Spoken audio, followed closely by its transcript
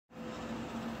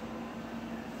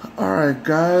Alright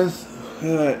guys,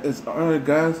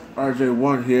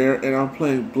 RJ1 here, and I'm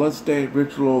playing Bloodstained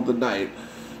Ritual of the Night.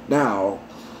 Now,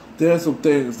 there's some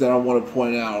things that I want to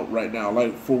point out right now.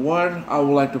 Like, for one, I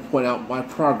would like to point out my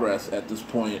progress at this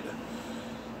point.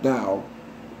 Now,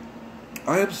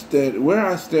 where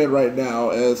I stand right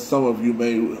now, as some of you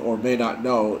may or may not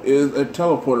know, is a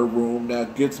teleporter room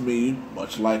that gets me,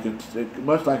 much like a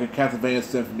Castlevania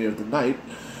Symphony of the Night,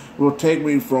 will take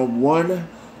me from one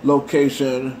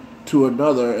location to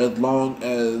another as long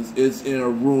as it's in a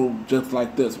room just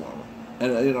like this one.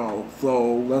 And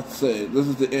so let's say this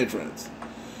is the entrance.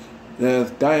 There's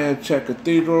Diane Check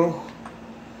Cathedral,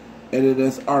 and then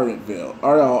there's Arventville.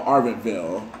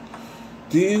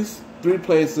 These three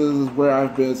places is where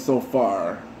I've been so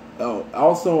far.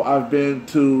 Also, I've been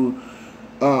to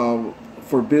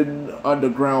Forbidden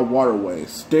Underground Waterway.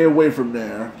 Stay away from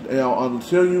there.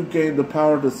 Until you gain the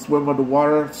power to swim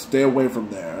underwater, stay away from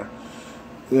there.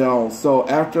 So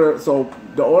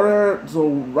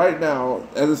right now,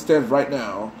 as it stands right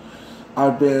now,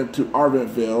 I've been to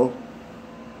Arventville.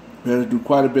 Going to do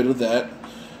quite a bit of that.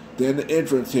 Then the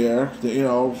entrance here,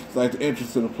 like the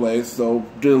entrance to the place. So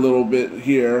did a little bit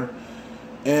here,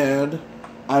 and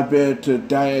I've been to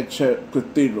Diane Check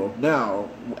Cathedral. Now,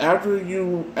 after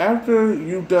you've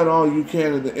done all you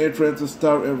can in the entrance and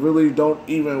stuff, and really don't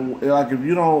even, like, if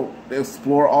you don't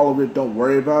explore all of it, don't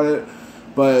worry about it.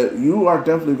 But you are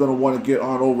definitely going to want to get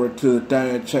on over to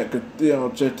Diane Check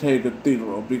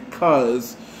Cathedral,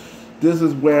 because this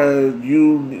is where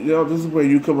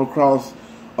you come across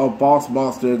a boss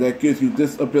monster that gives you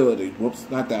this ability. Whoops,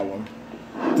 not that one.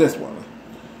 This one.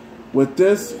 With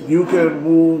this, you can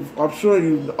move. I'm sure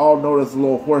you all noticed a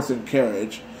little horse and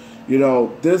carriage.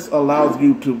 This allows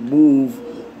you to move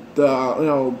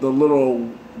the little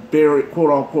barrier,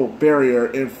 quote unquote barrier,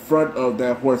 in front of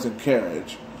that horse and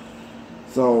carriage.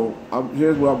 So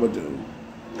here's what I'm gonna do.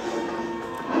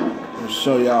 And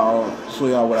show y'all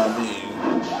what I mean.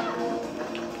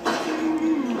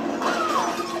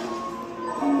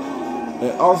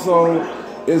 And also,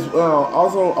 I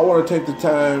want to take the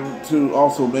time to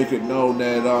also make it known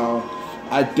that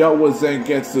I dealt with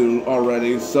Zangetsu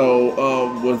already. So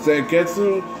with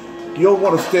Zangetsu, you'll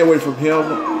want to stay away from him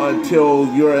until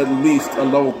you're at least a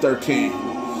level 13.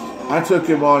 I took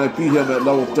him on and beat him at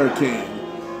level 13.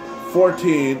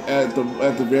 14 at the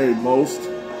very most.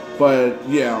 But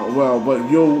yeah, but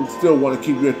you'll still want to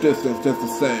keep your distance just the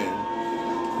same.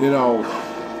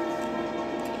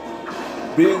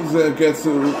 Being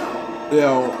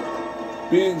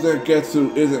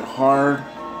Zangetsu isn't hard.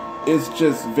 It's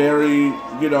just very,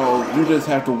 you just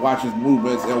have to watch his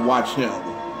movements and watch him.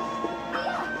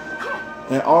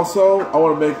 And also, I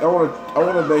want to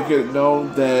make it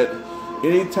known that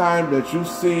anytime that you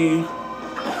see,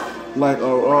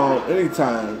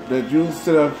 anytime that you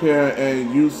sit up here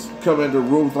and you come into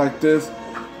rooms like this,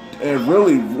 and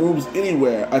really rooms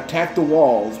anywhere, attack the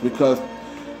walls, because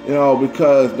 9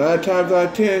 times out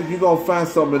of 10, you're going to find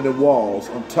something in the walls.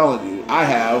 I'm telling you. I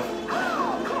have.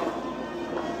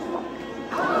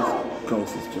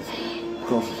 This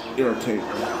ghost is irritating.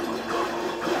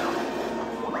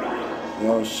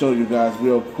 I'll show you guys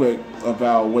real quick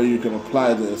about where you can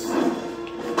apply this.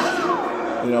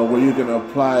 Where you can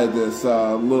apply this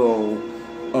little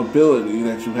ability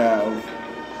that you have.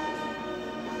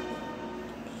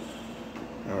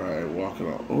 Alright, walking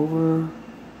on over.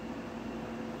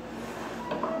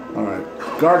 Alright,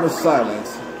 Garden of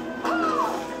Silence.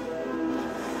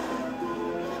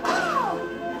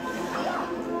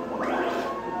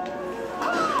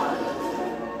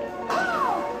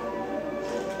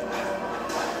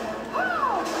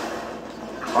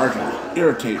 Argent,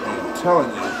 irritate me, I'm telling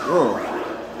you. Ugh.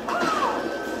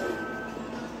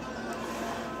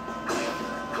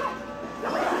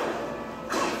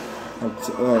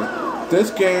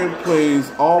 This game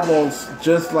plays almost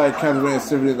just like Castlevania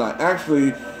Symphony of the Night.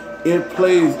 Actually, it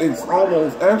plays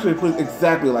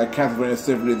exactly like Castlevania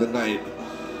Symphony of the Night.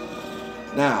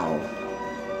 Now,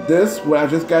 what I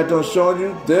just got done showing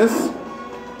you, this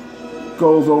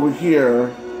goes over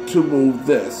here to move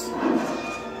this.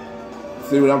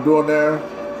 See what I'm doing there?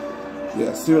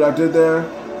 Yeah, see what I did there?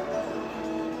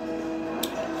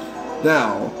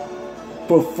 Now,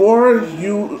 before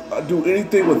you do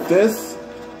anything with this,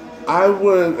 I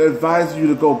would advise you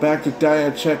to go back to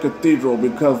Diane Check Cathedral,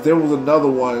 because there was another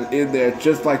one in there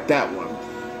just like that one.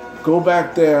 Go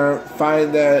back there,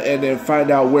 find that, and then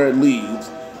find out where it leads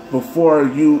before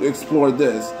you explore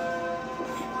this.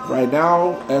 Right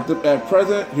now, at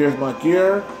present, here's my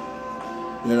gear.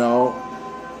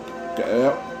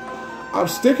 I'm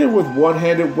sticking with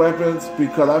one-handed weapons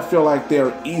because I feel like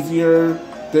they're easier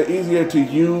to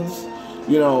use.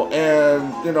 You know,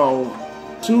 and, you know,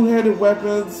 two-handed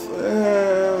weapons,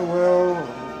 well,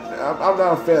 I'm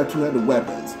not a fan of two-handed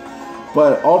weapons.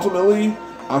 But ultimately,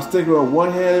 I'm sticking with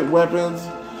one-handed weapons,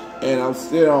 and I'm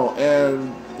still,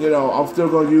 I'm still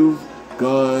gonna use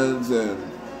guns and,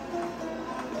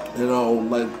 you know,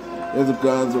 like, there's the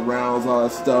guns and rounds, all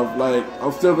that stuff. Like,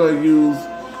 I'm still gonna use,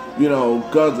 you know,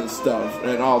 guns and stuff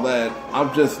and all that.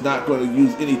 I'm just not gonna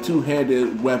use any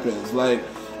two-handed weapons. Like,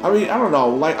 I mean, I don't know.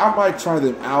 Like, I might try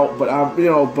them out, but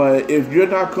but if you're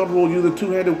not comfortable using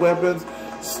two-handed weapons,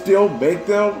 still make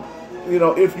them, you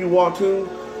know, if you want to,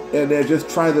 and then just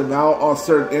try them out on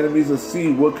certain enemies and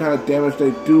see what kind of damage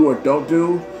they do or don't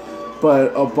do.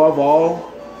 But above all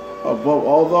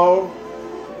though,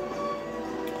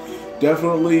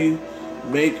 definitely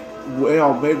make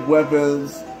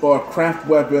weapons or craft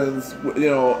weapons, you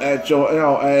know, at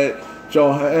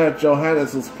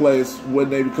Johannes' place when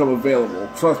they become available.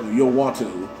 Trust me, you'll want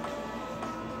to.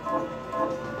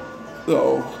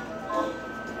 So,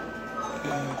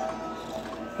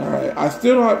 alright, I'm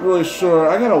still not really sure.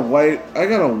 I got a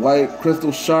white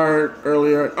crystal shard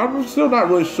earlier. I'm still not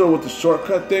really sure what the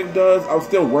shortcut thing does. I'm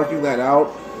still working that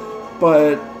out.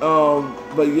 But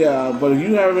yeah, but if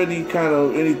you have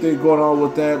anything going on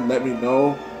with that, let me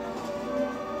know.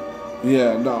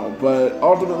 Yeah, no, but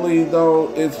ultimately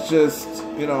though, it's just,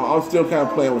 you know, I'm still kind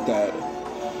of playing with that.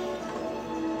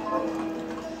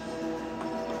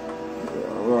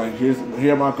 Alright,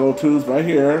 here are my go-tos right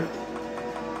here.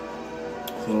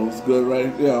 So it's good,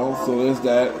 right? You know, so there's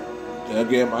that.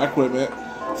 Again, my equipment.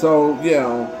 So,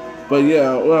 but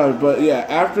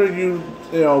after you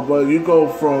go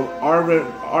from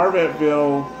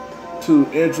Arventville to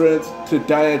entrance to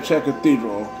Dianche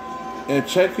Cathedral. And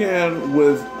check in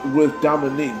with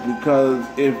Dominique, because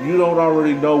if you don't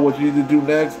already know what you need to do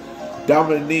next,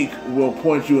 Dominique will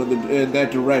point you in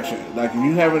that direction. Like, if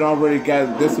you haven't already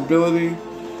gotten this ability,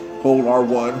 hold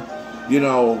R1, you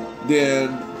know,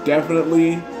 then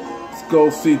definitely go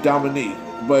see Dominique.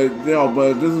 But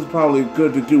this is probably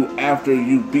good to do after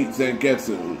you beat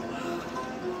Zangetsu.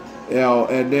 You know,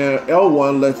 and then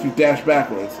L1 lets you dash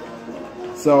backwards.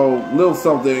 So, little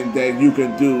something that you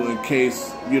can do in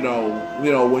case, you know,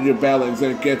 when you're battling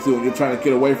Zangetsu and you're trying to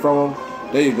get away from him.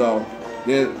 There you go.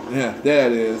 There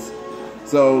it is.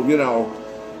 So, you know,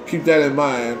 keep that in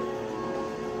mind.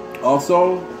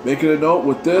 Also, making a note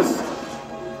with this,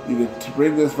 you can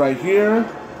bring this right here,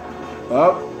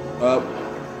 up. Well,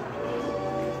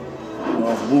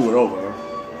 move it over.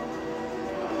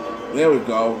 There we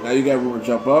go. Now you got room to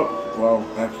jump up. Well,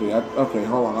 actually, okay,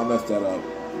 hold on, I messed that up.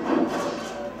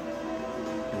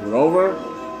 Move it over.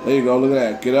 There you go. Look at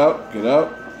that. Get up.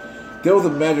 There was a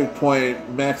magic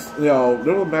point max. There was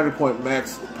a magic point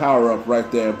max power up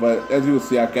right there. But as you can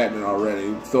see, I've gotten it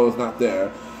already, so it's not there.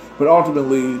 But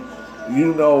ultimately,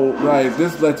 you know, like,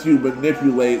 this lets you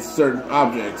manipulate certain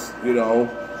objects. You know,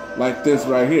 like this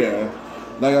right here.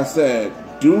 Like I said,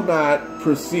 do not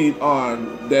proceed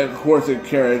on that horse and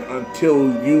carriage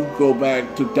until you go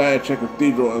back to Dianche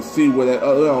Cathedral and see where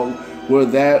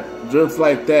that, just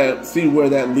like that, see where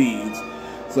that leads.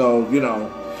 So, you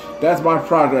know, that's my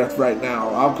progress right now.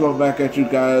 I'll come back at you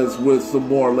guys with some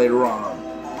more later on.